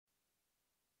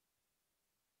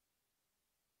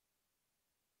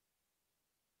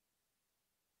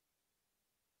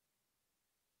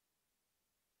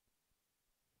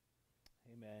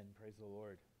Amen. Praise the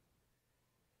Lord.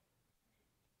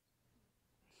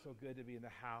 So good to be in the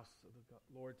house of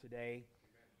the Lord today,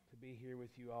 to be here with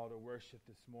you all to worship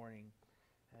this morning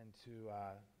and to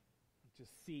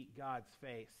just seek God's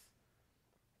face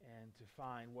and to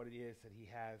find what it is that He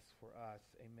has for us.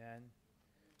 Amen.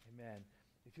 Amen.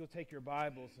 If you'll take your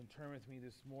Bibles and turn with me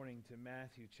this morning to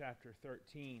Matthew chapter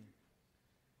 13.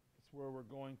 It's where we're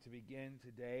going to begin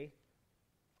today.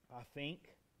 I think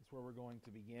it's where we're going to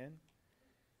begin.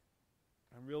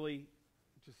 I'm really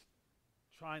just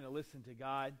trying to listen to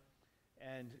God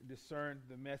and discern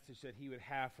the message that He would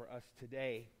have for us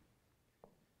today.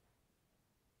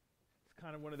 It's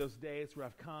kind of one of those days where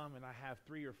I've come and I have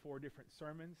 3 or 4 different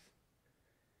sermons.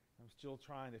 I'm still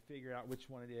trying to figure out which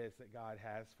one it is that God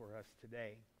has for us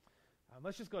today.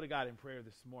 Let's just go to God in prayer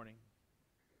this morning.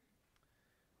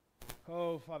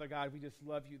 Oh, Father God, we just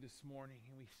love you this morning,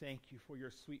 and we thank you for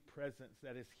your sweet presence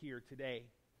that is here today.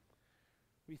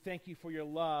 We thank you for your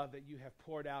love that you have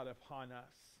poured out upon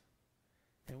us,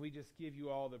 and we just give you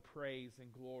all the praise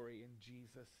and glory in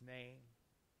Jesus' name.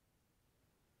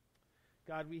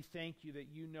 God, we thank you that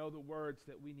you know the words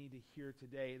that we need to hear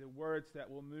today, the words that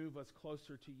will move us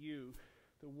closer to you,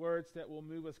 the words that will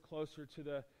move us closer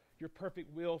to your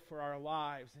perfect will for our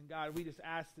lives. And God, we just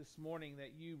ask this morning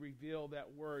that you reveal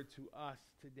that word to us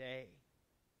today.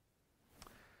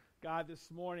 God, this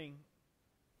morning,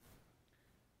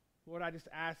 Lord, I just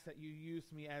ask that you use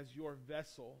me as your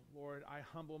vessel. Lord, I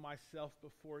humble myself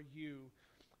before you.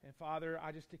 And Father,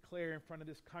 I just declare in front of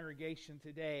this congregation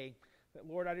today that,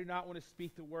 Lord, I do not want to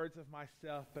speak the words of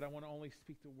myself, but I want to only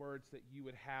speak the words that you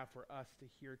would have for us to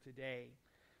hear today.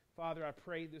 Father, I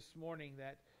pray this morning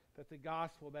that the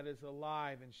gospel that is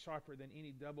alive and sharper than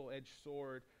any double-edged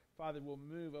sword, Father, will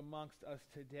move amongst us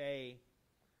today.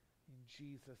 In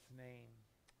Jesus' name.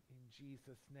 In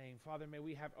Jesus' name. Father, may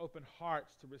we have open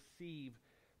hearts to receive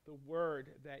the word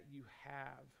that you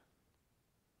have.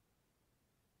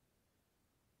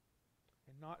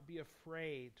 And not be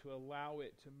afraid to allow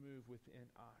it to move within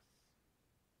us.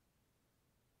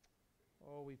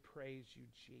 Oh, we praise you,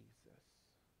 Jesus.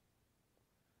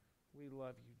 We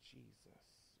love you, Jesus.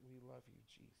 We love you,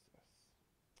 Jesus.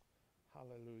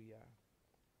 Hallelujah.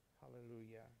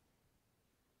 Hallelujah.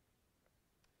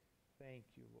 Thank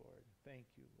you, Lord. Thank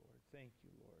you, Lord. Thank you,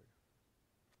 Lord.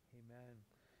 Amen.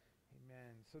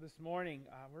 Amen. So this morning,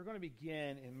 we're going to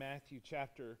begin in Matthew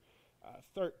chapter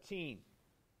 13,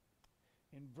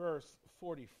 in verse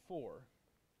 44.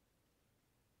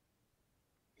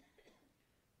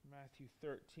 Matthew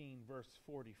 13, verse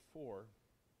 44.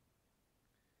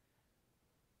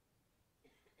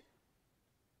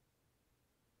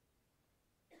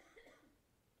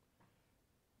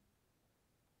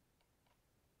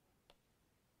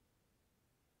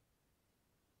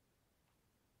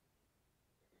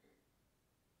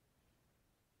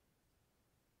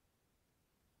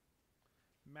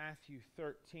 Matthew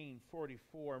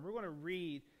 13:44. And we're going to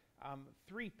read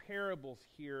 3 parables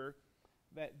here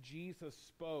that Jesus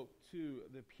spoke to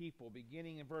the people.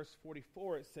 Beginning in verse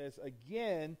 44, it says,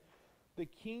 "Again, the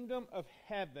kingdom of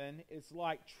heaven is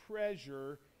like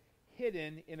treasure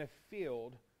hidden in a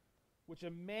field, which a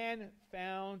man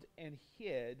found and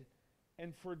hid,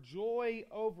 and for joy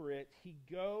over it he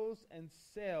goes and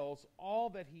sells all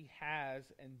that he has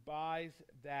and buys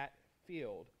that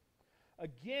field.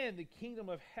 Again, the kingdom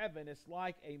of heaven is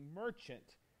like a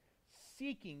merchant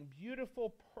seeking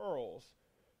beautiful pearls,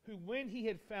 who, when he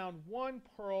had found one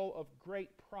pearl of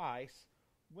great price,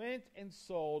 went and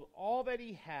sold all that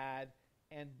he had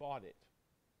and bought it."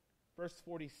 Verse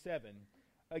 47,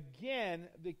 "Again,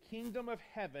 the kingdom of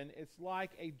heaven is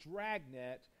like a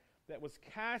dragnet that was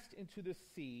cast into the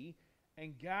sea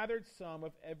and gathered some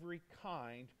of every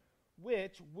kind,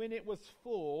 which, when it was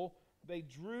full, they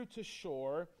drew to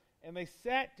shore, and they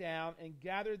sat down and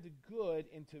gathered the good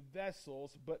into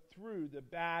vessels, but threw the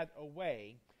bad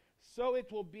away. So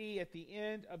it will be at the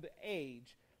end of the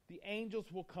age. The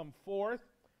angels will come forth,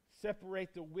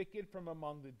 separate the wicked from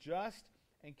among the just,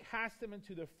 and cast them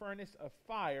into the furnace of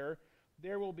fire.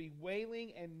 There will be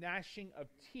wailing and gnashing of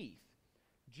teeth."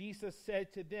 Jesus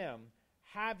said to them,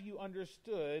 "Have you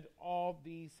understood all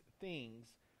these things?"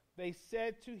 They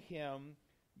said to him,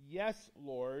 "Yes,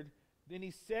 Lord." Then he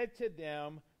said to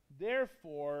them,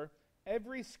 "Therefore,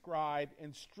 every scribe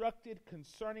instructed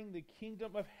concerning the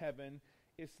kingdom of heaven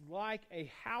is like a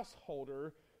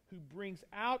householder who brings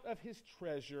out of his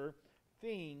treasure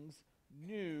things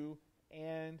new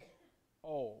and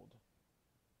old."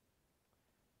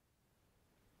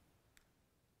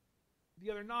 The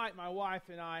other night, my wife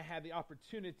and I had the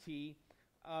opportunity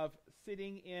of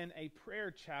sitting in a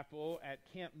prayer chapel at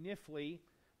Camp Nifley,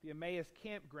 the Emmaus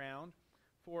campground,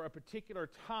 for a particular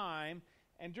time.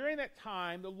 And during that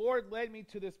time, the Lord led me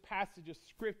to this passage of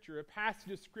Scripture, a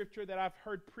passage of Scripture that I've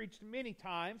heard preached many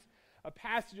times, a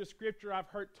passage of Scripture I've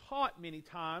heard taught many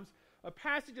times, a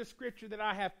passage of Scripture that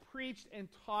I have preached and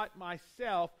taught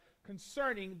myself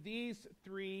concerning these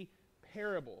three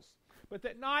parables. But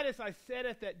that night, as I sat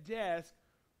at that desk,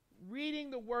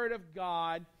 reading the Word of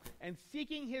God and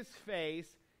seeking His face,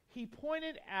 He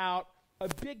pointed out a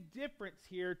big difference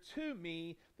here to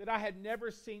me that I had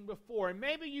never seen before. And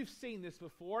maybe you've seen this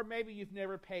before. Maybe you've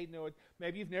never paid no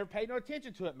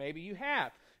attention to it. Maybe you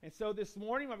have. And so this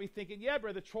morning you might be thinking, yeah,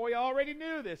 Brother Troy, I already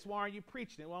knew this. Why aren't you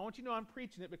preaching it? Well, I want you to know I'm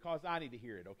preaching it because I need to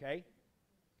hear it, okay?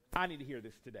 I need to hear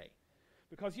this today.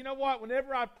 Because you know what?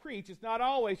 Whenever I preach, it's not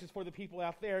always just for the people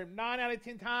out there. 9 out of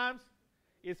 10 times,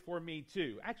 it's for me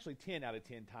too. Actually, 10 out of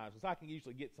 10 times, because I can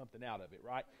usually get something out of it,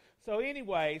 right? So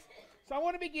anyways, I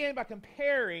want to begin by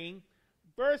comparing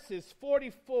verses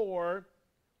 44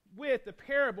 with the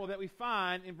parable that we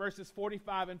find in verses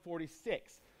 45 and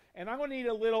 46. And I'm going to need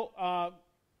a little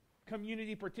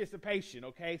community participation,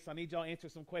 okay? So I need y'all to answer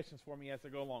some questions for me as I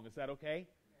go along. Is that okay?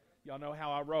 Y'all know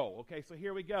how I roll. Okay, so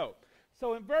here we go.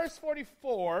 So in verse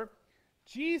 44,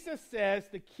 Jesus says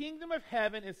the kingdom of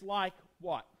heaven is like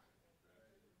what?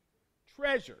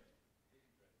 Treasure.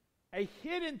 A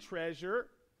hidden treasure.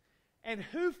 And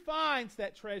who finds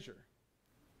that treasure?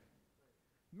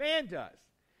 Man does.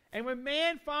 And when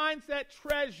man finds that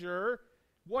treasure,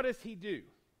 what does he do?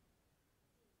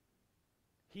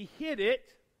 He hid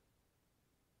it.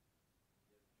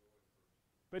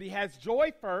 But he has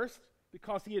joy first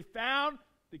because he had found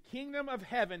the kingdom of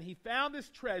heaven. He found this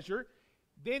treasure.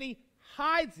 Then he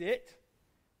hides it.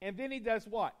 And then he does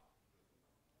what?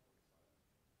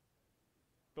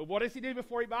 But what does he do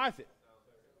before he buys it?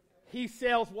 He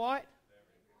sells what?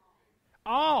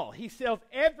 All. He sells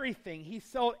everything. He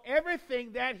sold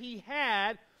everything that he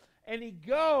had, and he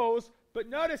goes, but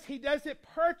notice he doesn't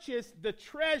purchase the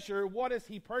treasure. What does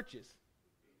he purchase?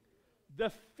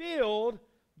 The field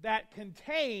that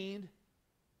contained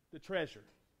the treasure.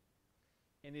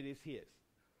 And it is his.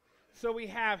 So we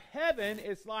have heaven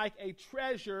is like a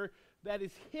treasure that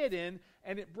is hidden,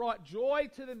 and it brought joy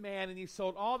to the man, and he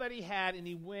sold all that he had, and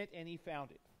he went and he found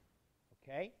it.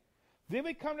 Okay? Then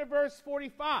we come to verse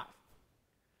 45.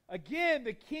 Again,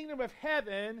 the kingdom of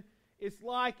heaven is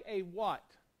like a what?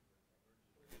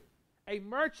 A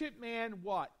merchant man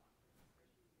what?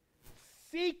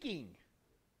 Seeking.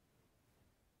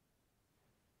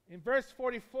 In verse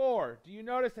 44, do you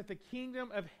notice that the kingdom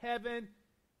of heaven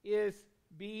is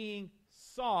being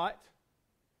sought?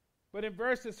 But in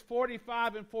verses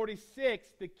 45 and 46,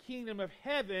 the kingdom of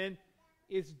heaven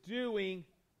is doing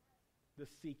the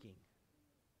seeking.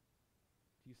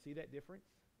 Do you see that difference?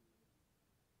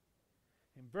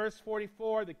 In verse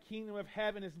 44, the kingdom of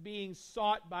heaven is being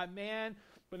sought by man.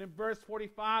 But in verse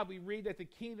 45, we read that the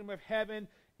kingdom of heaven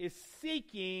is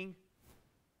seeking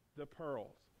the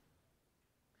pearls.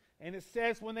 And it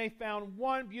says when they found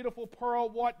one beautiful pearl,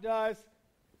 what does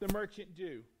the merchant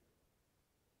do?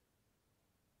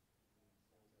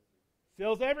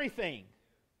 Sells everything.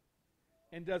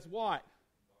 And does what?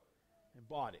 And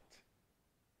bought it.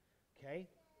 Okay?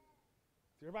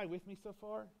 Is everybody with me so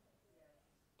far?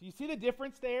 Do you see the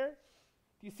difference there?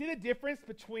 Do you see the difference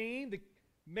between the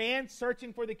man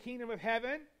searching for the kingdom of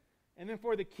heaven and then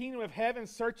for the kingdom of heaven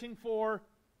searching for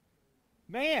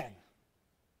man?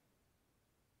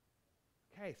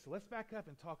 Okay, so let's back up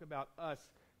and talk about us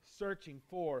searching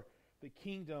for the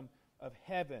kingdom of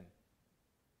heaven.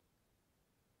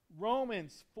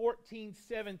 Romans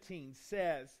 14:17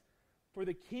 says, "For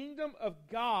the kingdom of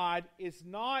God is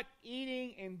not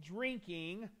eating and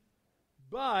drinking,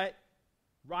 but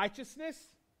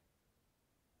righteousness,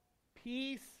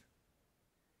 peace,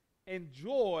 and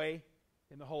joy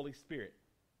in the Holy Spirit."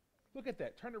 Look at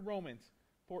that. Turn to Romans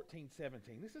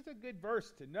 14:17. This is a good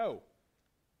verse to know.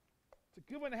 It's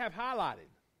a good one to have highlighted.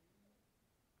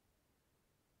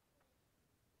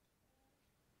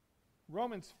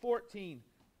 Romans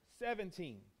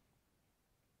 14:17.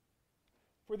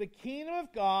 "For the kingdom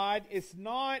of God is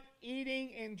not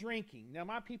eating and drinking." Now,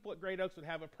 my people at Great Oaks would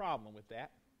have a problem with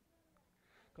that.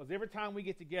 Because every time we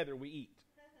get together, we eat.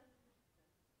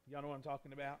 Y'all know what I'm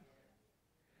talking about?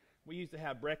 We used to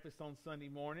have breakfast on Sunday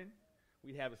morning.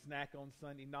 We'd have a snack on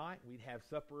Sunday night. We'd have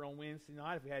supper on Wednesday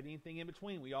night. If we had anything in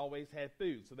between, we always had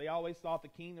food. So they always thought the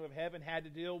kingdom of heaven had to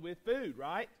deal with food,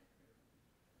 right?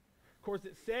 Of course,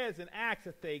 it says in Acts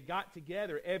that they got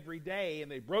together every day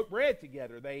and they broke bread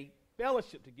together. They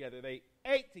fellowshiped together. They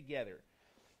ate together.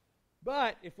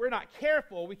 But if we're not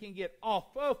careful, we can get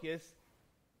off focus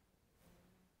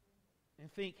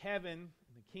and think heaven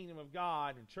And the kingdom of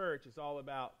God and church is all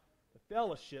about the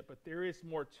fellowship, but there is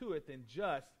more to it than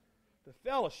just the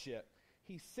fellowship.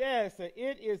 He says that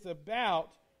it is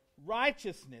about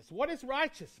righteousness. What is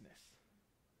righteousness?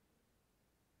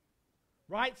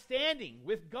 Right standing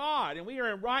with God. And we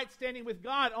are in right standing with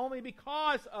God only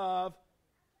because of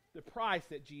the price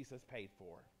that Jesus paid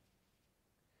for.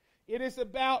 It is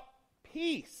about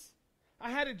peace. I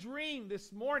had a dream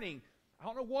this morning. I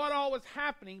don't know what all was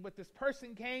happening, but this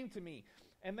person came to me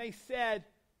and they said,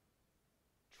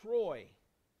 Troy,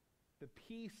 the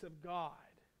peace of God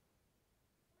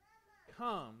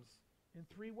comes in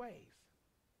three ways,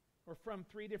 or from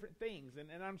three different things.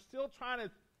 And I'm still trying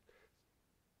to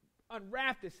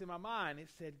unwrap this in my mind. It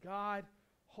said God,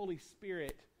 Holy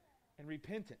Spirit, and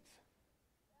repentance.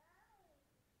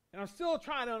 And I'm still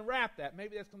trying to unwrap that.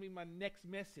 Maybe that's going to be my next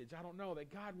message. I don't know,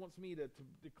 that God wants me to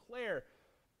declare.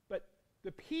 But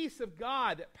the peace of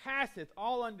God that passeth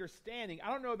all understanding.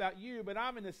 I don't know about you, but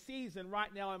I'm in a season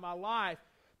right now in my life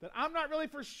that I'm not really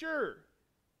for sure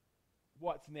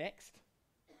what's next.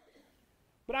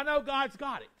 But I know God's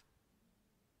got it.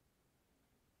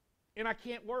 And I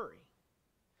can't worry.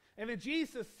 And then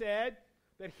Jesus said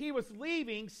that he was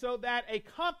leaving so that a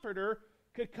comforter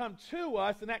could come to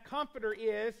us, and that comforter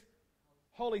is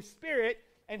Holy Spirit,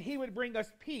 and he would bring us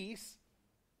peace.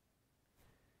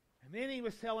 And then he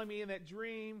was telling me in that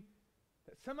dream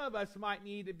that some of us might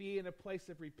need to be in a place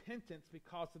of repentance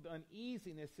because of the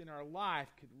uneasiness in our life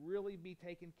could really be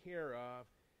taken care of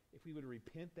if we would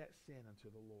repent that sin unto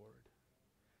the Lord.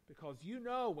 Because you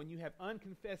know when you have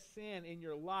unconfessed sin in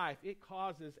your life, it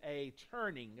causes a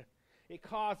churning. It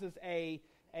causes a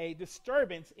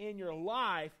disturbance in your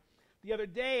life. The other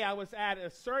day I was at a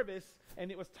service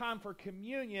and it was time for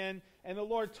communion, and the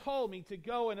Lord told me to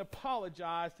go and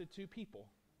apologize to two people.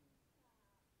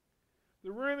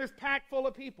 The room is packed full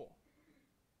of people.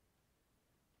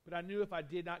 But I knew if I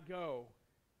did not go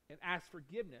and ask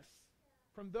forgiveness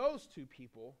from those two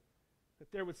people,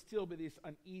 that there would still be this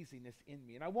uneasiness in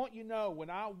me. And I want you to know, when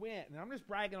I went, and I'm just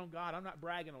bragging on God, I'm not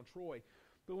bragging on Troy,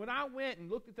 but when I went and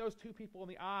looked at those two people in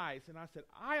the eyes, and I said,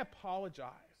 I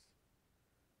apologize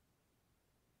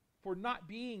for not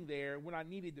being there when I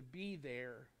needed to be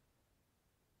there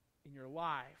in your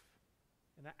life,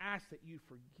 and I ask that you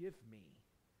forgive me.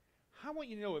 I want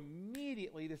you to know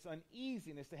immediately this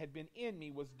uneasiness that had been in me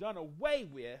was done away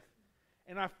with,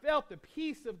 and I felt the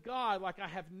peace of God like I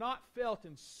have not felt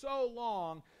in so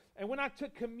long. And when I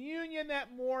took communion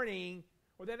that morning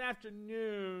or that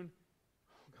afternoon,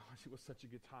 oh gosh, it was such a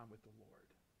good time with the Lord.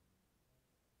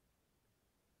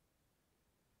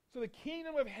 So the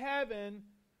kingdom of heaven,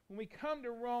 when we come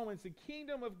to Romans, the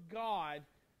kingdom of God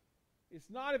is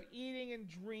not of eating and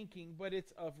drinking, but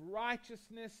it's of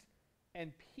righteousness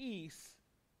and peace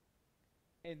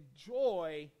and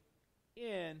joy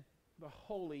in the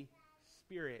Holy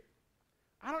Spirit.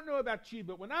 I don't know about you,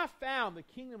 but when I found the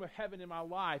kingdom of heaven in my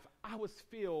life, I was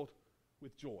filled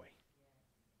with joy.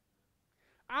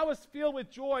 I was filled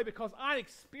with joy because I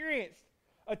experienced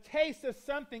a taste of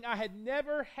something I had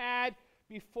never had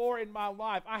before in my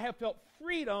life. I have felt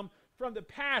freedom from the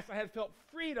past. I had felt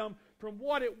freedom from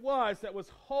what it was that was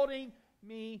holding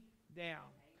me down.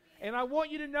 And I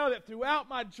want you to know that throughout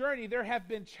my journey, there have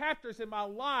been chapters in my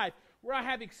life where I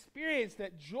have experienced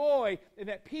that joy and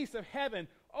that peace of heaven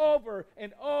over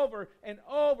and over and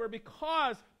over,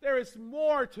 because there is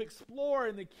more to explore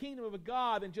in the kingdom of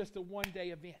God than just a one-day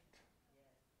event.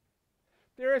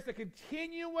 There is a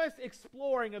continuous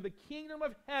exploring of the kingdom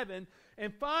of heaven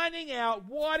and finding out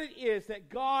what it is that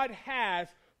God has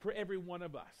for every one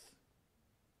of us.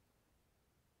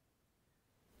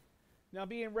 Now,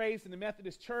 being raised in the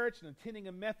Methodist Church and attending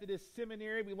a Methodist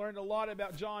seminary, we learned a lot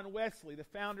about John Wesley, the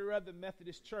founder of the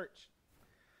Methodist Church.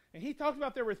 And he talked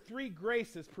about there were three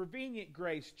graces: prevenient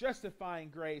grace, justifying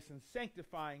grace, and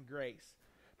sanctifying grace.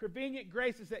 Prevenient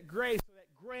grace is that grace, or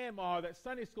that grandma, or that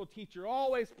Sunday school teacher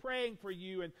always praying for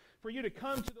you and for you to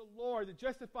come to the Lord. The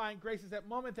justifying grace is that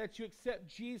moment that you accept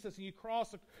Jesus and you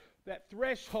cross that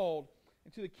threshold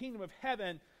into the kingdom of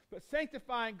heaven. But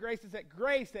sanctifying grace is that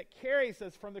grace that carries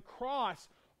us from the cross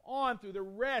on through the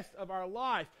rest of our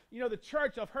life. You know, the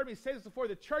church, I've heard me say this before,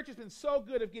 the church has been so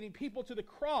good at getting people to the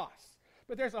cross.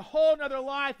 But there's a whole other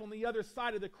life on the other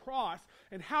side of the cross.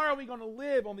 And how are we going to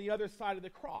live on the other side of the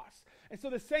cross? And so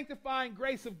the sanctifying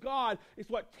grace of God is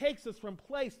what takes us from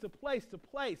place to place to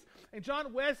place. And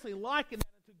John Wesley likened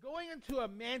that to going into a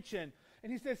mansion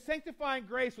And he says sanctifying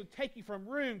grace would take you from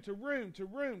room to room to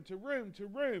room to room to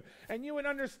room. And you would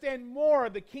understand more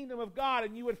of the kingdom of God.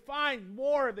 And you would find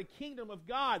more of the kingdom of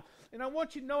God. And I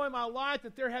want you to know in my life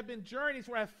that there have been journeys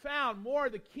where I've found more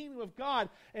of the kingdom of God.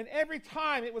 And every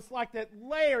time it was like that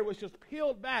layer was just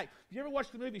peeled back. Have you ever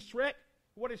watched the movie Shrek?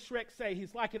 What does Shrek say?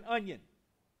 He's like an onion.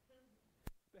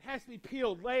 It has to be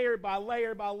peeled layer by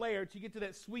layer by layer to get to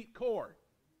that sweet core.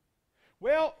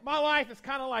 Well, my life is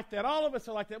kind of like that. All of us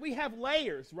are like that. We have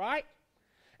layers, right?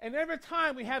 And every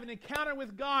time we have an encounter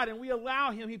with God and we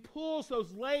allow Him, He pulls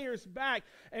those layers back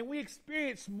and we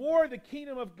experience more of the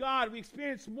kingdom of God. We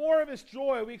experience more of His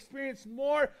joy. We experience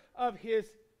more of His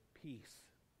peace.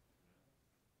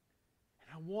 And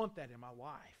I want that in my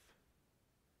life.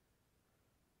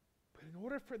 But in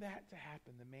order for that to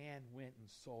happen, the man went and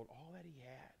sold all that he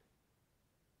had.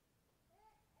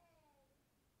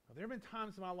 Now, there have been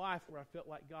times in my life where I felt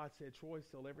like God said, Troy,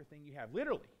 sell everything you have.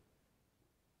 Literally.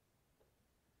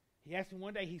 He asked me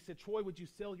one day, he said, Troy, would you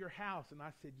sell your house? And I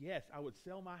said, yes, I would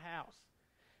sell my house.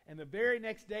 And the very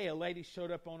next day, a lady showed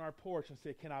up on our porch and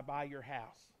said, can I buy your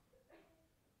house?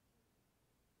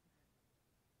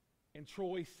 And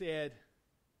Troy said,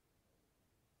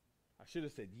 I should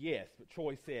have said yes, but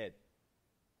Troy said,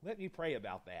 let me pray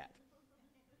about that.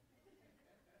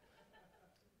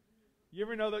 You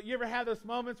ever have those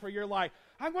moments where you're like,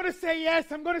 I'm going to say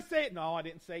yes, I'm going to say it. No, I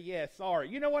didn't say yes, sorry.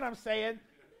 You know what I'm saying?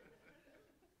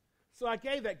 So I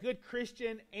gave that good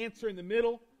Christian answer in the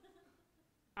middle.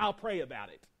 I'll pray about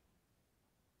it.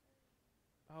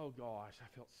 Oh gosh,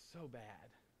 I felt so bad.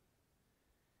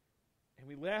 And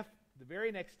we left the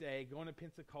very next day going to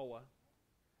Pensacola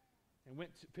and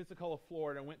went to Pensacola,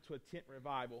 Florida, and went to a tent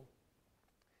revival.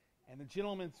 And the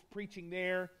gentleman's preaching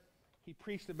there. He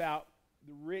preached about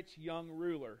the rich young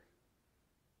ruler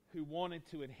who wanted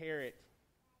to inherit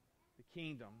the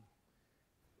kingdom.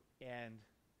 And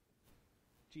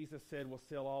Jesus said, well,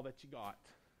 sell all that you got.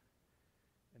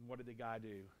 And what did the guy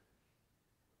do?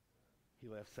 He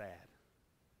left sad.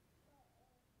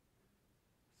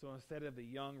 So instead of the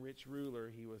young rich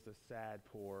ruler, he was a sad,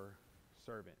 poor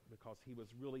servant, because he was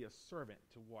really a servant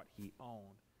to what he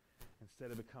owned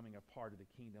instead of becoming a part of the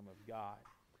kingdom of God.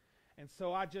 And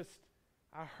so I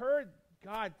heard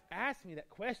God ask me that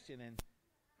question, and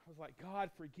I was like,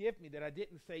 God, forgive me that I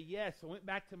didn't say yes. So I went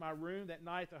back to my room that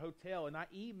night at the hotel, and I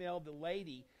emailed the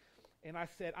lady, and I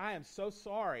said, I am so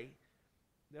sorry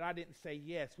that I didn't say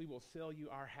yes, we will sell you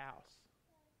our house.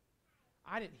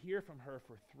 I didn't hear from her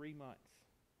for 3 months.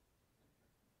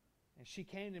 And she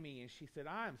came to me, and she said,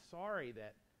 I am sorry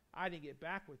that I didn't get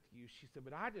back with you. She said,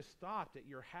 but I just stopped at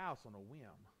your house on a whim.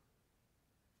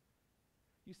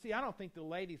 You see, I don't think the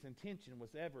lady's intention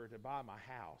was ever to buy my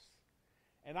house.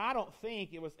 And I don't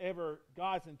think it was ever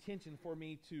God's intention for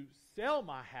me to sell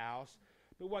my house.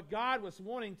 But what God was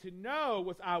wanting to know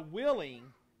was, I willing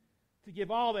to give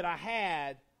all that I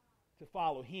had to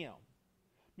follow Him.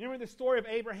 Remember the story of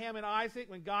Abraham and Isaac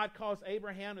when God calls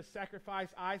Abraham to sacrifice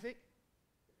Isaac?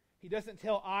 He doesn't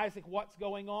tell Isaac what's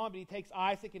going on, but he takes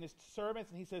Isaac and his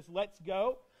servants and he says, let's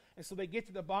go. And so they get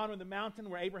to the bottom of the mountain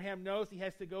where Abraham knows he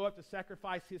has to go up to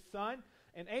sacrifice his son.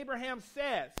 And Abraham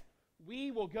says,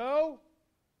 we will go,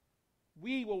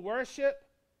 we will worship,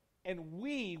 and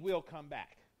we will come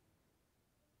back.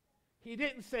 He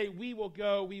didn't say, we will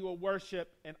go, we will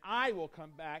worship, and I will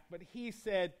come back. But he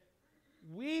said,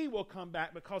 we will come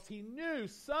back, because he knew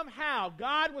somehow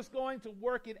God was going to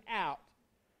work it out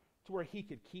to where he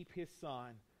could keep his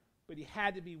son. But he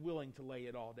had to be willing to lay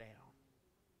it all down.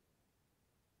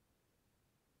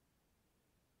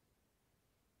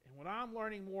 And what I'm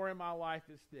learning more in my life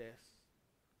is this.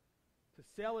 To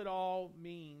sell it all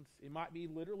means, it might be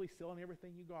literally selling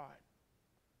everything you got.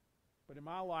 But in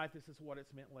my life, this is what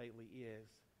it's meant lately is,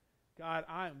 God,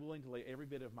 I am willing to lay every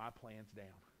bit of my plans down.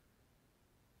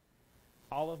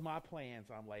 All of my plans,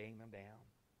 I'm laying them down.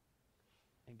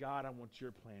 And God, I want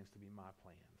your plans to be my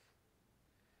plans.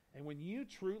 And when you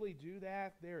truly do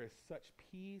that, there is such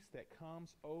peace that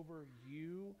comes over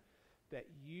you that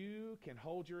you can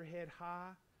hold your head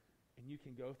high and you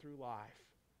can go through life,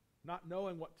 not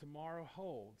knowing what tomorrow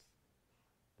holds,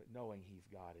 but knowing He's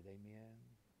got it. Amen.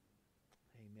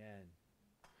 Amen.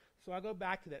 So I go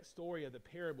back to that story of the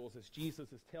parables as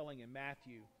Jesus is telling in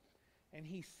Matthew. And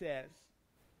He says,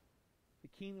 the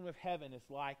kingdom of heaven is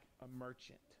like a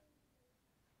merchant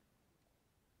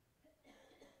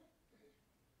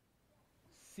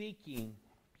seeking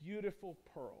beautiful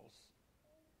pearls,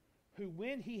 who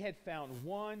when he had found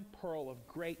one pearl of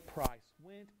great price,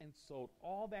 went and sold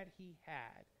all that he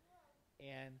had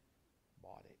and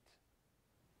bought it.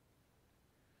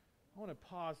 I want to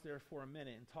pause there for a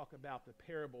minute and talk about the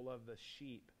parable of the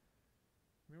sheep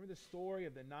Remember the story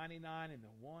of the 99 and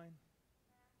the 1?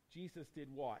 Jesus did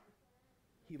what?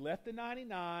 He left the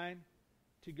 99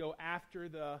 to go after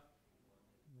the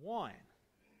 1.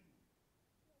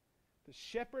 The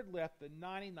shepherd left the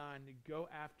 99 to go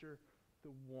after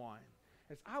the 1.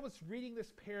 As I was reading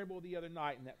this parable the other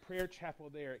night in that prayer chapel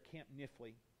there at Camp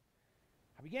Nifley,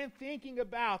 I began thinking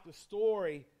about the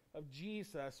story of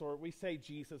Jesus, or we say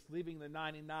Jesus, leaving the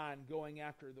 99, going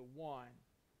after the 1.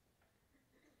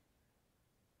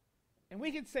 And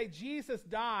we can say Jesus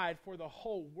died for the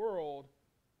whole world,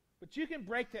 but you can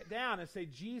break that down and say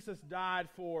Jesus died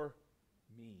for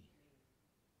me.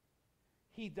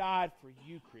 He died for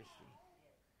you, Christy.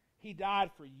 He died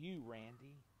for you,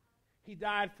 Randy. He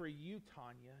died for you,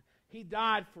 Tanya. He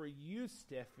died for you,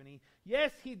 Stephanie.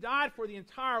 Yes, He died for the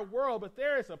entire world, but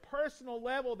there is a personal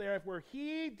level there where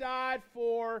He died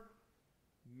for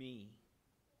me.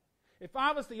 If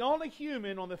I was the only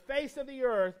human on the face of the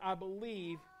earth, I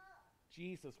believe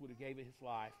Jesus would have gave His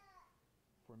life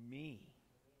for me.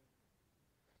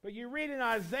 But you read in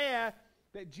Isaiah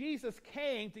that Jesus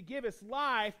came to give His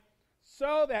life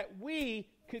so that we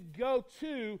could go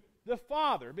to the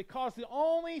Father, because the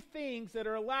only things that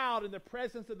are allowed in the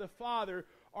presence of the Father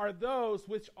are those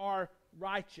which are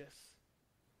righteous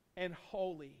and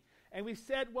holy. And we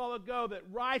said a while ago that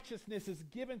righteousness is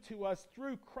given to us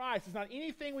through Christ. It's not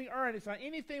anything we earn. It's not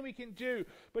anything we can do.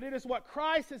 But it is what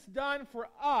Christ has done for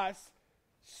us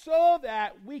so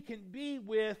that we can be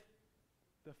with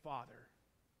the Father.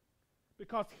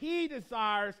 Because He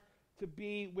desires to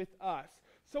be with us.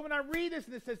 So when I read this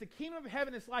and it says the kingdom of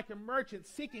heaven is like a merchant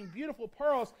seeking beautiful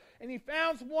pearls, and he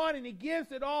finds one and he gives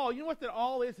it all. You know what that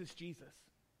all is? It's Jesus.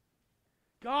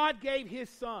 God gave His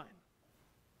Son.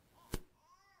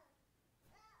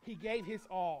 He gave His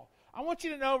all. I want you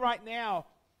to know right now,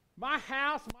 my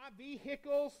house, my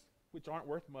vehicles, which aren't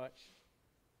worth much.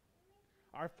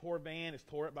 Our poor van is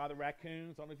tore up by the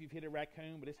raccoons. I don't know if you've hit a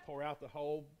raccoon, but it's tore out the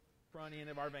whole front end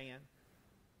of our van.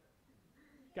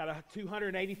 Got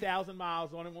 280,000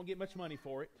 miles on it. Won't get much money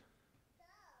for it.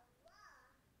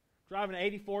 Driving an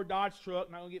 84 Dodge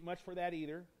truck. Not going to get much for that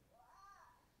either.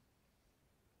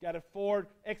 Got a Ford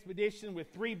Expedition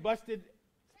with 3 busted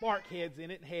spark heads in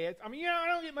it and heads. I mean, I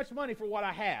don't get much money for what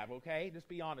I have, okay? Just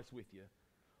be honest with you.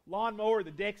 Lawnmower,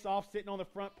 the deck's off, sitting on the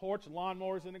front porch. The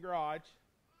lawnmower's in the garage.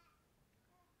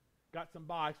 Got some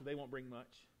bikes, but they won't bring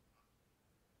much.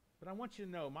 But I want you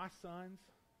to know, my sons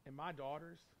and my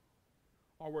daughters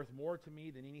are worth more to me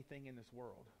than anything in this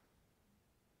world.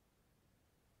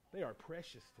 They are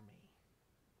precious to me.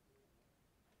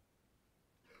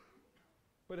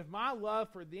 But if my love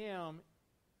for them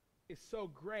is so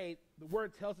great, the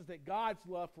Word tells us that God's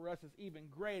love for us is even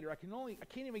greater. I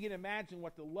can't even imagine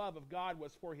what the love of God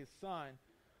was for His Son,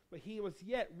 but He was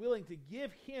yet willing to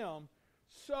give Him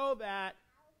so that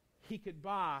He could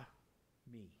buy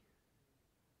me.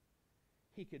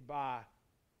 He could buy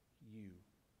you.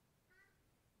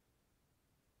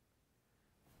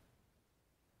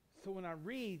 So when I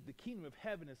read the kingdom of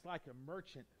heaven is like a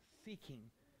merchant seeking,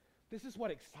 this is what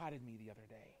excited me the other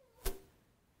day.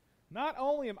 Not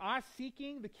only am I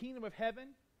seeking the kingdom of heaven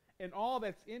and all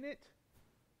that's in it,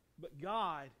 but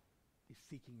God is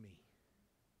seeking me.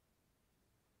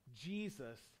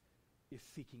 Jesus is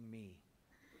seeking me.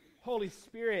 Holy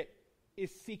Spirit is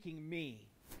seeking me.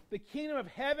 The kingdom of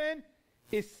heaven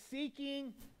is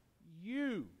seeking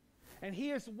you. And He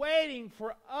is waiting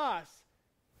for us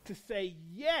to say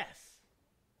yes.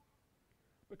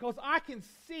 Because I can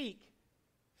seek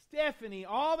Stephanie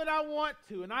all that I want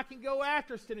to, and I can go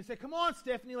after Stephanie and say, come on,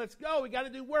 Stephanie, let's go. We got to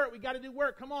do work. We got to do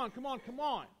work. Come on, come on, come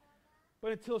on.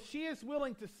 But until she is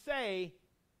willing to say,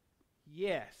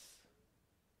 yes,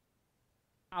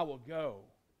 I will go,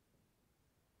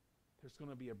 there's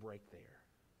going to be a break there.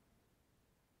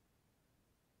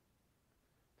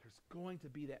 There's going to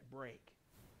be that break.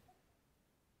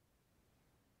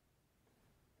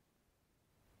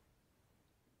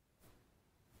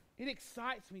 It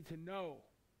excites me to know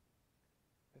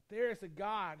that there is a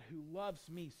God who loves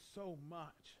me so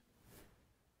much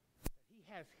that He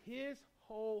has His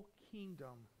whole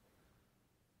kingdom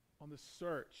on the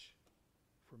search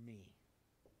for me.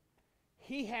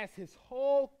 He has His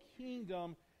whole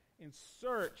kingdom in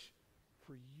search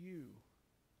for you.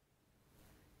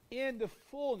 In the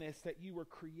fullness that you were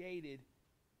created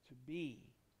to be.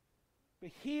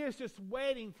 But He is just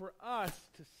waiting for us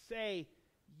to say,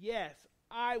 yes,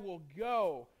 I will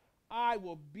go. I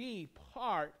will be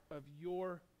part of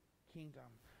your kingdom.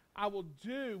 I will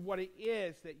do what it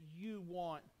is that you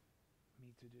want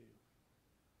me to do.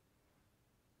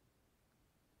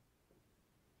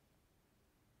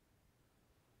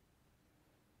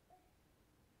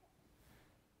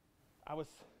 I was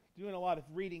doing a lot of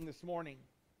reading this morning,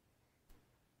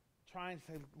 trying to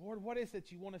say, Lord, what is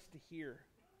it you want us to hear?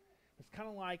 It's kind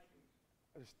of like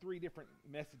there's 3 different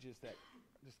messages that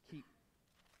just keep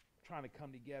trying to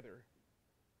come together.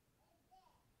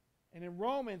 And in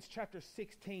Romans chapter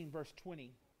 16, verse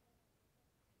 20,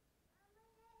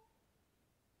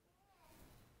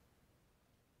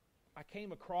 I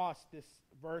came across this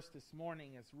verse this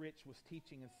morning as Rich was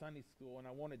teaching in Sunday school, and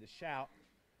I wanted to shout,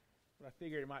 but I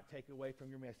figured it might take away from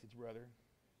your message, brother.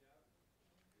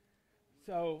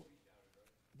 So,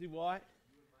 do what?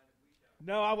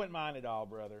 No, I wouldn't mind at all,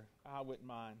 brother. I wouldn't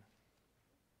mind.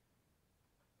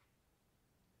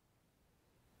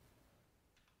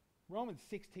 Romans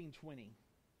 16:20.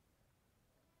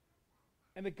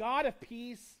 And the God of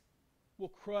peace will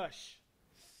crush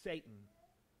Satan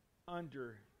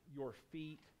under your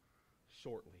feet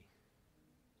shortly.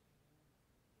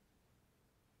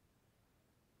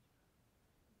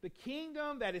 The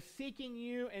kingdom that is seeking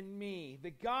you and me,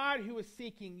 the God who is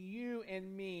seeking you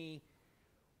and me,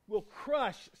 will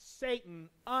crush Satan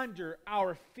under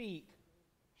our feet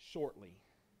shortly.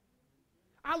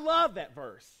 I love that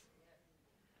verse.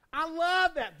 I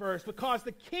love that verse because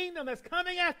the kingdom that's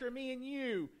coming after me and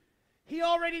you, he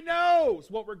already knows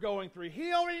what we're going through.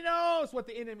 He already knows what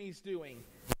the enemy's doing.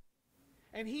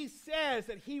 And he says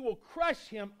that he will crush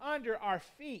him under our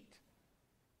feet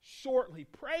shortly.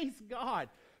 Praise God.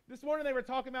 This morning they were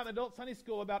talking about in adult Sunday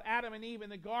school about Adam and Eve in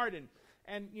the garden.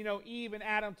 And, Eve and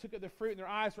Adam took of the fruit and their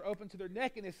eyes were open to their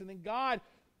nakedness. And then God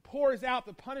pours out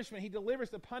the punishment. He delivers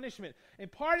the punishment. And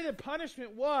part of the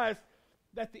punishment was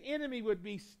that the enemy would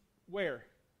be where?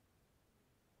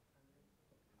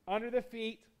 Under the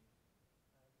feet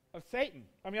of Satan.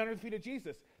 Under the feet of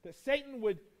Jesus. That Satan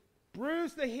would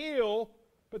bruise the heel,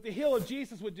 but the heel of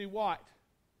Jesus would do what?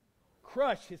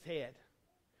 Crush his head.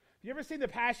 You ever seen The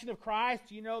Passion of Christ?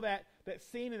 Do you know that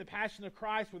scene in The Passion of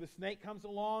Christ where the snake comes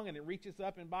along and it reaches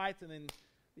up and bites and then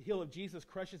the heel of Jesus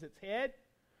crushes its head?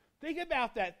 Think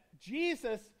about that.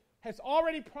 Jesus has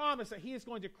already promised that he is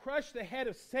going to crush the head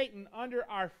of Satan under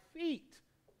our feet.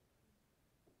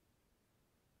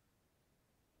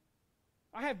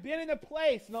 I have been in a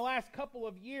place in the last couple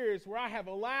of years where I have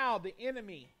allowed the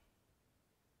enemy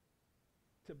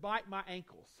to bite my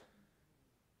ankles.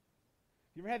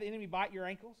 You ever had the enemy bite your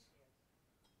ankles?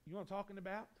 You know what I'm talking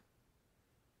about?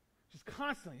 Just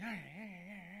constantly.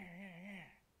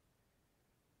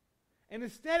 And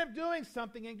instead of doing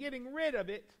something and getting rid of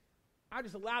it, I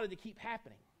just allowed it to keep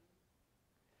happening.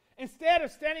 Instead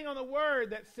of standing on the word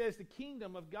that says the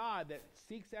kingdom of God that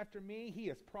seeks after me, he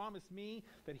has promised me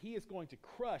that he is going to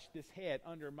crush this head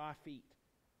under my feet.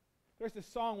 There's this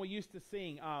song we used to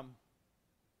sing. I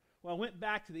went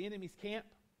back to the enemy's camp,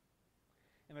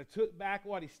 and I took back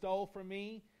what he stole from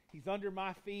me. He's under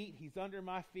my feet. He's under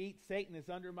my feet. Satan is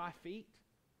under my feet.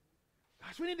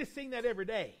 Gosh, we need to sing that every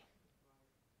day.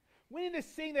 We need to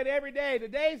sing that every day. The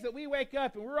days that we wake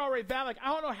up and we're already bound, like,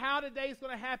 I don't know how today's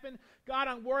going to happen. God,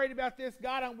 I'm worried about this.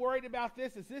 God, I'm worried about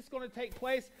this. Is this going to take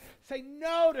place? Say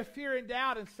no to fear and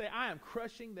doubt and say, I am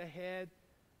crushing the head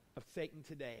of Satan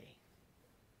today.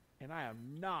 And I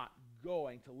am not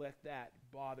going to let that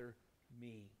bother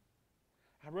me.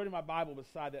 I wrote in my Bible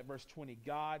beside that verse 20,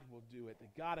 God will do it. The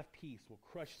God of peace will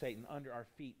crush Satan under our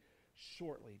feet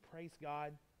shortly. Praise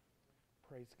God.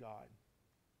 Praise God.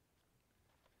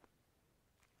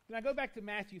 Then I go back to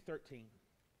Matthew 13. And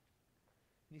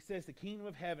he says the kingdom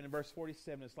of heaven in verse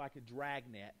 47 is like a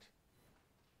dragnet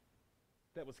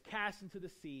that was cast into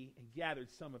the sea and gathered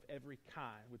some of every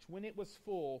kind, which when it was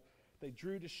full, they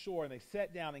drew to shore and they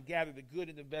sat down and gathered the good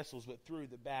into vessels, but threw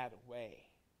the bad away.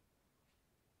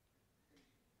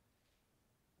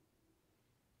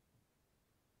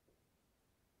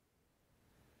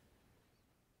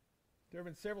 There have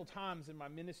been several times in my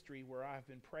ministry where I've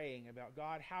been praying about,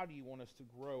 God, how do you want us to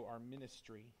grow our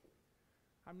ministry?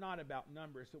 I'm not about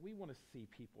numbers, but we want to see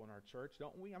people in our church,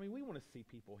 don't we? We want to see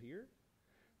people here.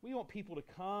 We want people to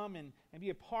come and be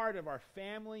a part of our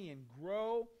family and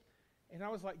grow. And I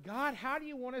was like, God, how do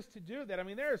you want us to do that?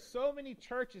 There are so many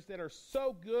churches that are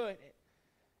so good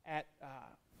at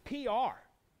PR.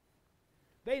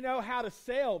 They know how to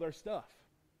sell their stuff.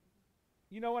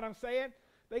 You know what I'm saying?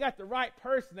 They got the right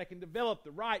person that can develop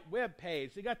the right web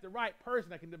page. They got the right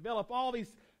person that can develop all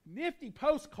these nifty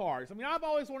postcards. I've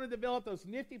always wanted to develop those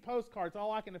nifty postcards.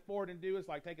 All I can afford to do is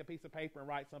take a piece of paper and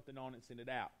write something on it and send it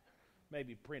out.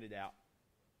 Maybe print it out.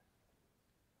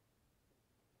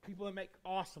 People that make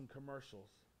awesome commercials.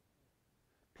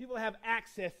 People that have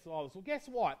access to all this. Well, guess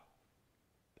what?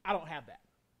 I don't have that.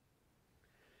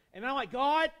 And I'm like,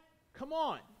 God, come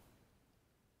on.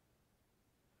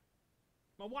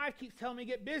 My wife keeps telling me,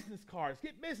 get business cards.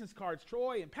 Get business cards,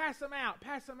 Troy, and pass them out,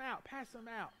 pass them out, pass them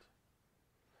out.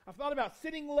 I've thought about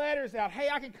sending letters out. Hey,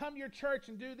 I can come to your church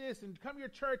and do this, and come to your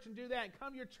church and do that, and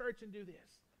come to your church and do this.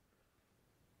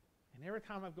 And every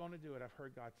time I've gone to do it, I've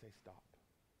heard God say, stop.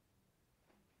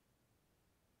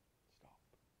 Stop.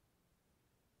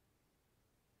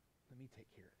 Let me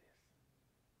take care of this.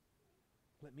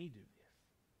 Let me do this.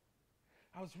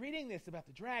 I was reading this about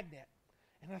the dragnet,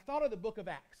 and I thought of the book of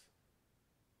Acts.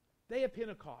 Day of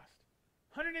Pentecost.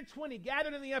 120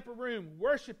 gathered in the upper room,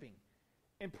 worshiping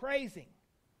and praising.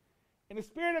 And the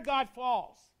Spirit of God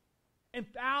falls. And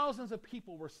thousands of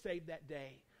people were saved that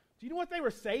day. Do you know what they were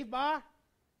saved by?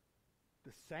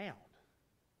 The sound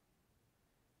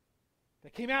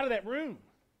that came out of that room.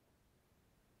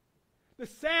 The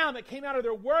sound that came out of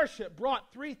their worship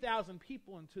brought 3,000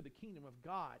 people into the kingdom of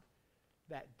God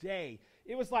that day.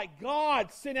 It was like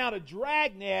God sent out a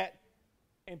dragnet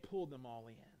and pulled them all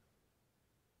in.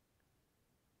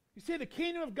 You see, the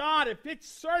kingdom of God, if it's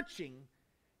searching,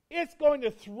 it's going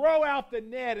to throw out the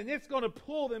net and it's going to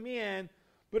pull them in.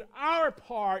 But our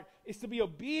part is to be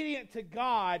obedient to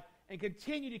God and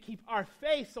continue to keep our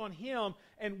face on Him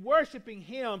and worshiping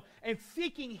Him and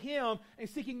seeking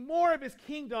more of His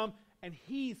kingdom, and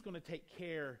He's going to take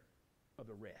care of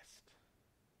the rest.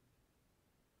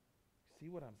 See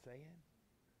what I'm saying?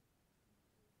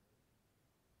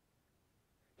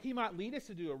 He might lead us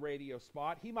to do a radio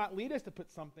spot. He might lead us to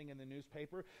put something in the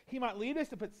newspaper. He might lead us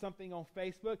to put something on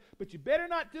Facebook. But you better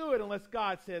not do it unless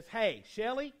God says, hey,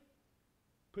 Shelly,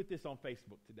 put this on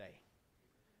Facebook today.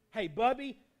 Hey,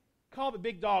 Bubby, call the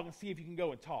big dog and see if you can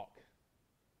go and talk.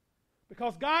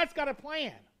 Because God's got a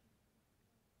plan.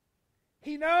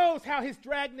 He knows how His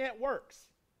dragnet works.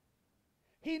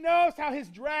 He knows how His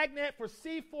dragnet for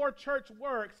C4 Church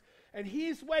works. And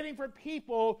He's waiting for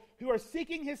people who are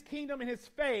seeking His kingdom and His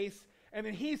face, and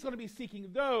then He's going to be seeking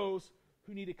those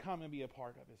who need to come and be a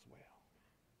part of as well.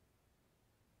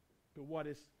 But what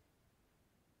is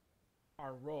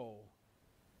our role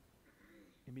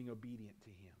in being obedient to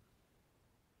Him?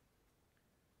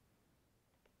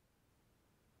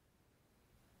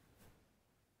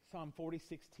 Psalm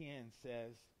 46:10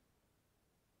 says,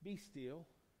 "Be still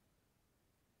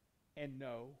and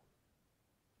know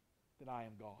that I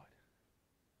am God."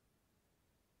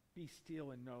 Be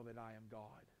still and know that I am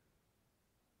God.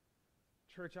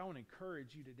 Church, I want to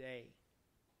encourage you today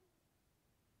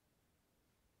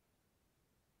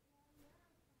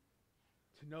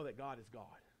to know that God is God.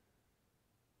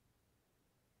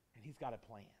 And He's got a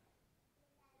plan.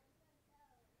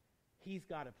 He's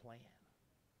got a plan.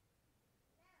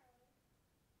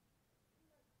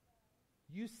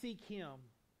 You seek Him,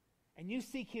 and you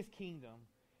seek His kingdom,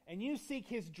 and you seek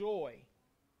His joy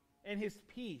and His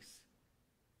peace.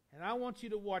 And I want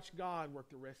you to watch God work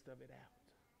the rest of it out.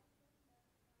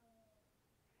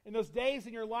 In those days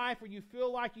in your life where you feel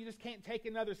like you just can't take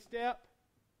another step,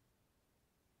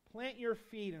 plant your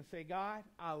feet and say, God,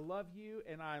 I love you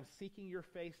and I am seeking your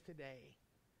face today.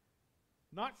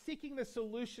 Not seeking the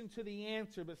solution to the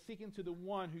answer, but seeking to the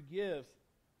one who gives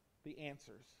the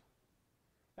answers.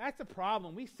 That's the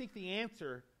problem. We seek the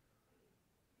answer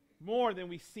more than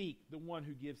we seek the one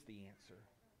who gives the answer.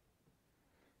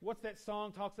 What's that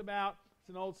song talks about? It's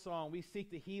an old song. We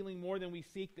seek the healing more than we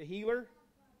seek the healer.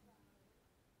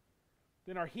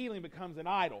 Then our healing becomes an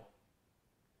idol.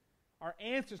 Our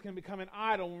answers can become an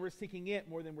idol when we're seeking it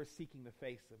more than we're seeking the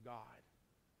face of God.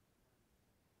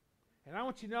 And I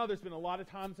want you to know there's been a lot of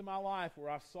times in my life where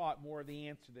I've sought more of the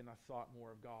answer than I sought more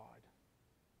of God.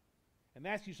 And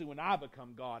that's usually when I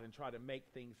become God and try to make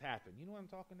things happen. You know what I'm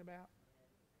talking about?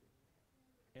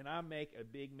 And I make a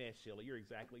big mess, Sheila. You're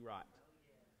exactly right.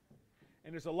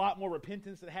 And there's a lot more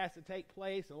repentance that has to take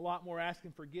place, and a lot more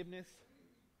asking forgiveness,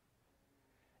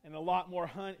 and a lot more,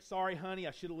 sorry, honey,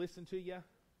 I should have listened to you.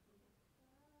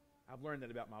 I've learned that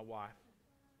about my wife.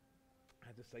 I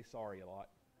have to say sorry a lot.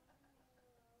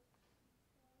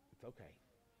 It's okay.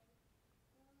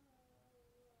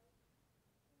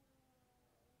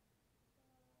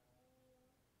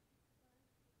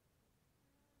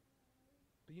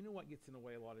 But you know what gets in the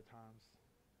way a lot of times?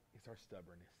 It's our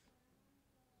stubbornness.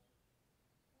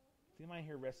 Does anybody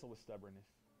here wrestle with stubbornness?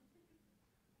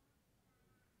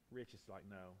 Rich is like,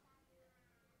 no.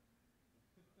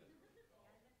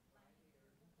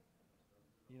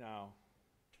 You know,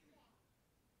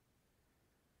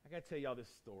 I got to tell y'all this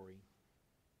story.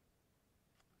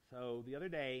 So the other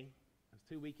day, it was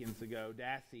 2 weekends ago,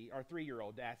 Dassy, our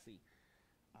 3-year-old Dassy,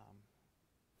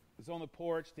 was on the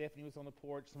porch. Stephanie was on the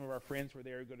porch. Some of our friends were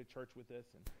there who go to church with us.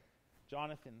 And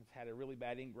Jonathan's had a really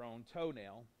bad ingrown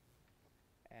toenail.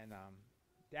 And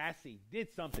Dassy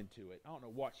did something to it. I don't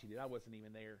know what she did. I wasn't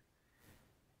even there.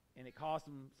 And it caused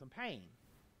them some pain.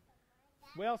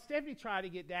 Well, Stephanie tried to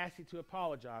get Dassy to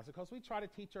apologize because we try to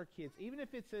teach our kids, even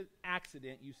if it's an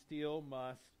accident, you still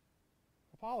must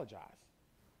apologize.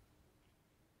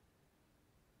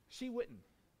 She wouldn't.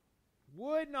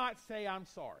 Would not say, I'm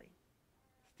sorry.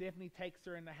 Stephanie takes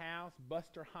her in the house,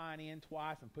 busts her hind end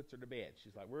twice, and puts her to bed.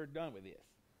 She's like, we're done with this.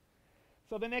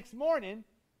 So the next morning,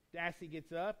 Dassy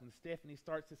gets up, and Stephanie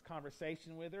starts this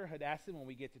conversation with her. Hadassah, when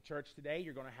we get to church today,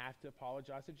 you're going to have to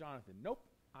apologize to Jonathan. Nope,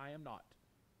 I am not.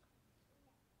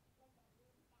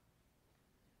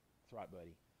 That's right,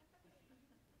 buddy.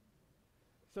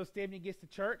 So Stephanie gets to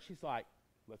church. She's like,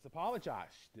 let's apologize.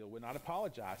 Still would not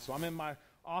apologize. So I'm in my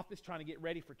office trying to get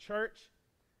ready for church.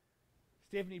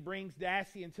 Stephanie brings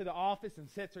Dassy into the office and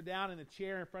sets her down in a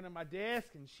chair in front of my desk,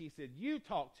 and she said, you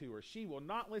talk to her. She will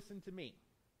not listen to me.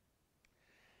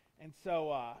 And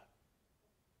so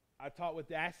I talked with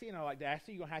Dassy, and I'm like, Dassy,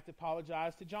 you're going to have to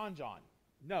apologize to John.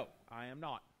 No, I am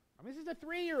not. I mean, this is a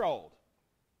 3-year-old.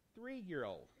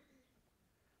 3-year-old.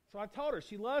 So I told her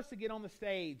she loves to get on the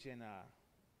stage and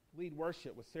lead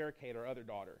worship with Sarah Kate, our other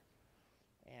daughter.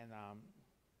 And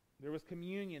there was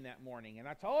communion that morning. And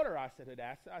I told her, I said,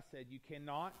 Hadassah, I said, you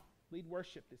cannot lead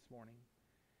worship this morning.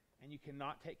 And you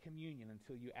cannot take communion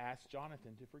until you ask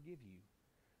Jonathan to forgive you.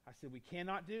 I said, we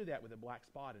cannot do that with a black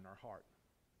spot in our heart.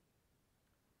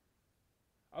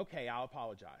 Okay, I'll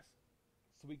apologize.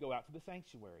 So we go out to the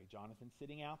sanctuary. Jonathan's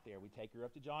sitting out there. We take her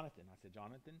up to Jonathan. I said,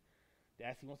 Jonathan,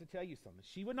 Dassy wants to tell you something.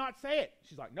 She would not say it.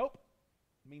 She's like, nope,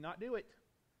 me not do it.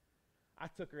 I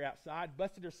took her outside,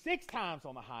 busted her 6 times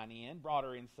on the hind end, brought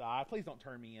her inside. Please don't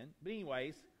turn me in. But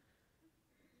anyways,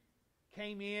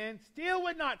 came in, still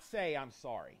would not say, I'm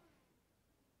sorry.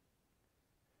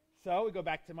 So we go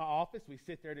back to my office. We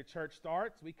sit there till church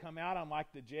starts. We come out. I'm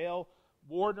like the jail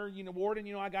warden.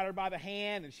 I got her by the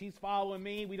hand, and she's following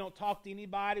me. We don't talk to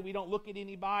anybody. We don't look at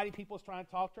anybody. People's trying to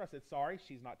talk to her. I said, sorry,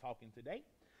 she's not talking today.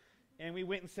 And we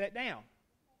went and sat down.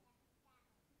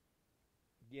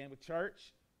 Again with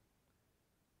church.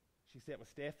 She sat with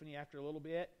Stephanie after a little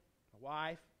bit, my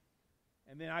wife.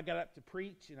 And then I got up to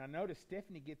preach, and I noticed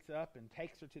Stephanie gets up and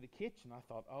takes her to the kitchen. I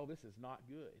thought, oh, this is not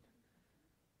good.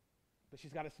 But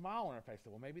she's got a smile on her face. I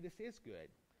said, well, maybe this is good.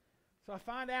 So I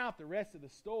find out the rest of the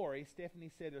story.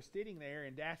 Stephanie said they're sitting there,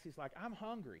 and Dassy's like, I'm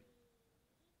hungry.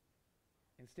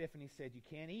 And Stephanie said, you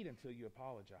can't eat until you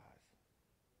apologize.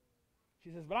 She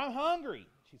says, but I'm hungry.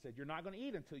 She said, you're not going to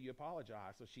eat until you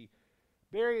apologize. So she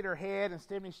buried her head in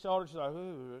Stephanie's shoulder. She's like,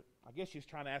 ooh. I guess she was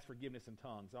trying to ask forgiveness in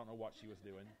tongues. I don't know what she was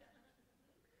doing.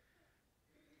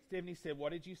 Stephanie said,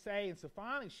 what did you say? And so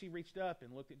finally she reached up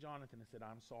and looked at Jonathan and said,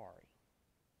 I'm sorry.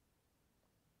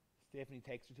 Stephanie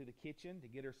takes her to the kitchen to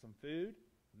get her some food,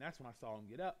 and that's when I saw him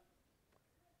get up.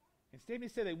 And Stephanie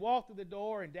said they walked through the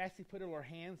door, and Dassy put her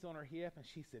hands on her hip, and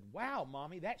she said, wow,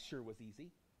 Mommy, that sure was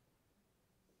easy.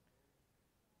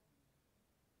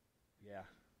 Yeah,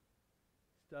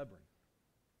 stubborn.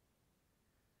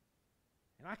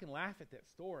 And I can laugh at that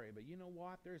story, but you know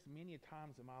what? There's many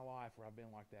times in my life where I've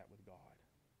been like that with God.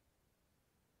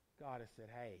 God has said,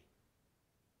 hey,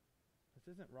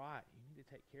 this isn't right. You need to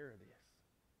take care of this.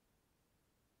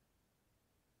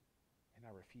 And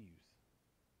I refuse.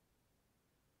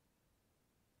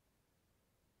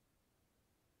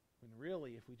 When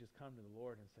really, if we just come to the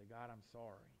Lord and say, God, I'm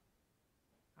sorry.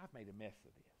 I've made a mess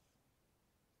of this.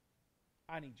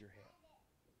 I need your help.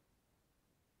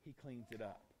 He cleans it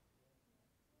up.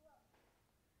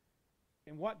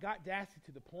 And what got Dassy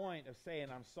to the point of saying,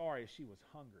 I'm sorry, is she was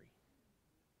hungry.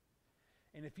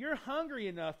 And if you're hungry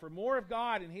enough for more of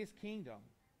God and His kingdom,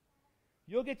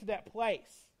 you'll get to that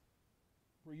place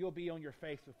where you'll be on your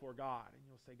face before God and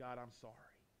you'll say, God, I'm sorry.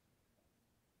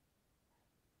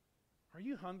 Are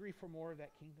you hungry for more of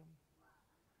that kingdom?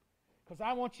 Because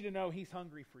I want you to know He's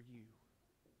hungry for you.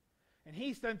 And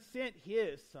He's done sent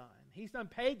His Son. He's done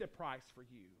paid the price for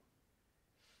you.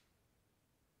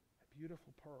 A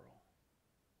beautiful pearl.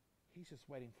 He's just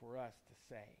waiting for us to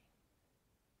say,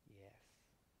 yes.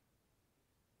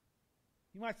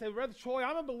 You might say, Brother Troy,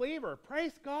 I'm a believer.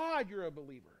 Praise God you're a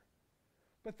believer.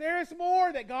 But there is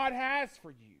more that God has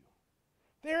for you.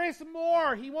 There is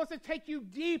more. He wants to take you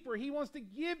deeper. He wants to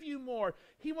give you more.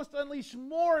 He wants to unleash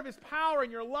more of His power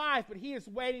in your life, but He is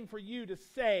waiting for you to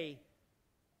say,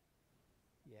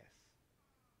 yes.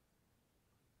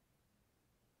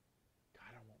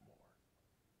 God, I want more.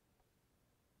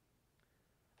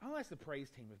 I'll ask the praise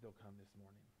team if they'll come this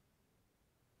morning.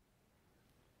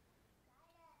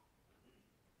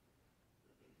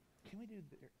 Can we do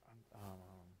the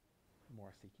more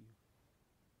I seek you?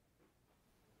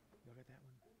 Y'all got that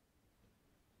one?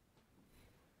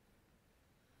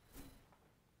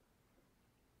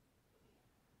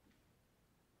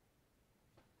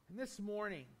 this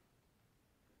morning,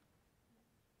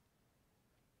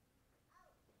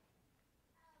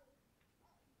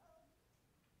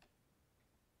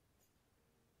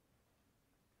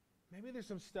 maybe there's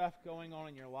some stuff going on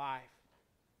in your life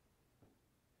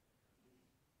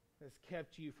that's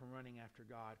kept you from running after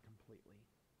God completely.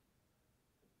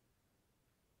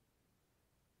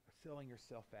 Selling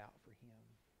yourself out for Him.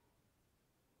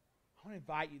 I want to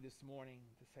invite you this morning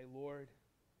to say, Lord,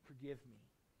 forgive me.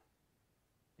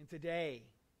 And today,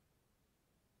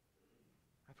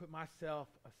 I put myself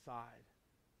aside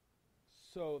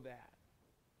so that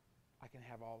I can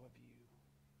have all of you.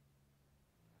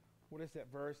 What is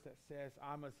that verse that says,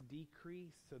 I must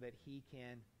decrease so that He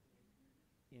can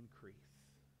increase?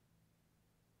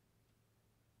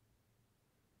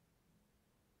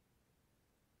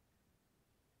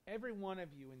 Every one of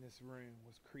you in this room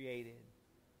was created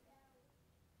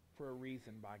for a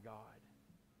reason by God.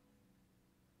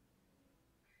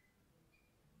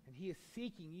 And He is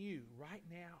seeking you right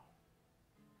now.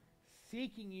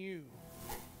 Seeking you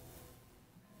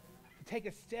to take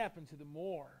a step into the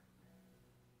more.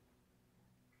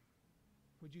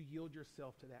 Would you yield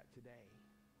yourself to that today?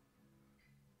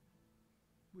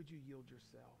 Would you yield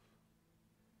yourself?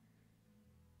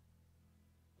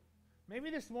 Maybe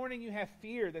this morning you have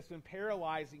fear that's been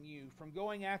paralyzing you from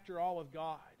going after all of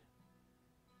God.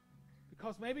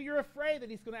 Because maybe you're afraid that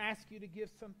He's going to ask you to give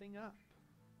something up.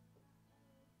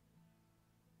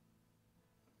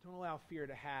 Don't allow fear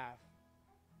to have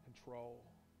control.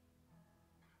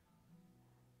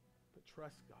 But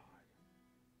trust God.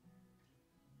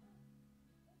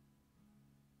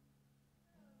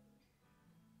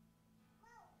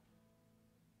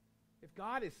 If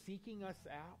God is seeking us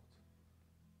out,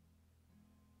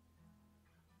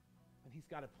 then He's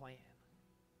got a plan.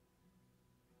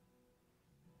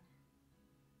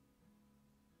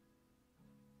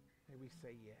 May we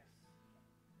say yes.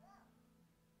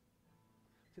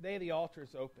 Today the altar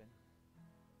is open.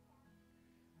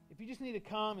 If you just need to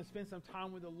come and spend some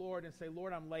time with the Lord and say,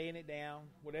 Lord, I'm laying it down,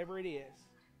 whatever it is,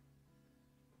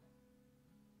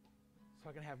 so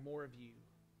I can have more of you,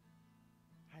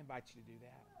 I invite you to do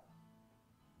that.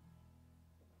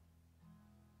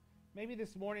 Maybe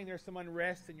this morning there's some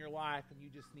unrest in your life and you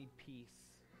just need peace.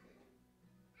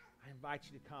 I invite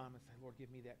you to come and say, Lord, give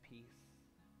me that peace.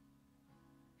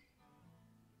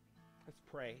 Let's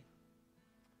pray.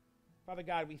 Father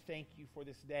God, we thank you for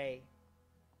this day.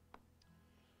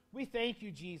 We thank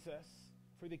you, Jesus,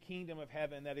 for the kingdom of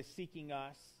heaven that is seeking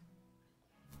us.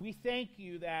 We thank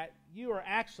you that you are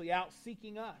actually out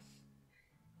seeking us.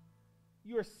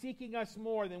 You are seeking us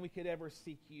more than we could ever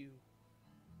seek you.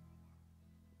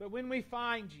 But when we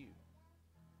find you,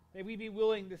 may we be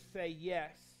willing to say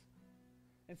yes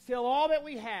and sell all that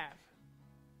we have.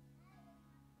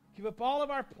 Give up all of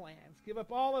our plans. Give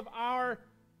up all of our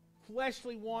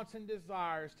fleshly wants and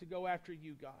desires to go after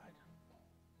you, God.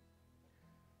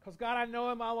 Because, God, I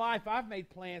know in my life I've made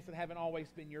plans that haven't always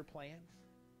been your plans.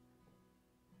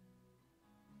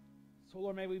 So,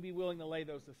 Lord, may we be willing to lay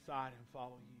those aside and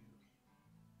follow you.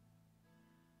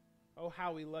 Oh,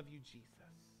 how we love you, Jesus.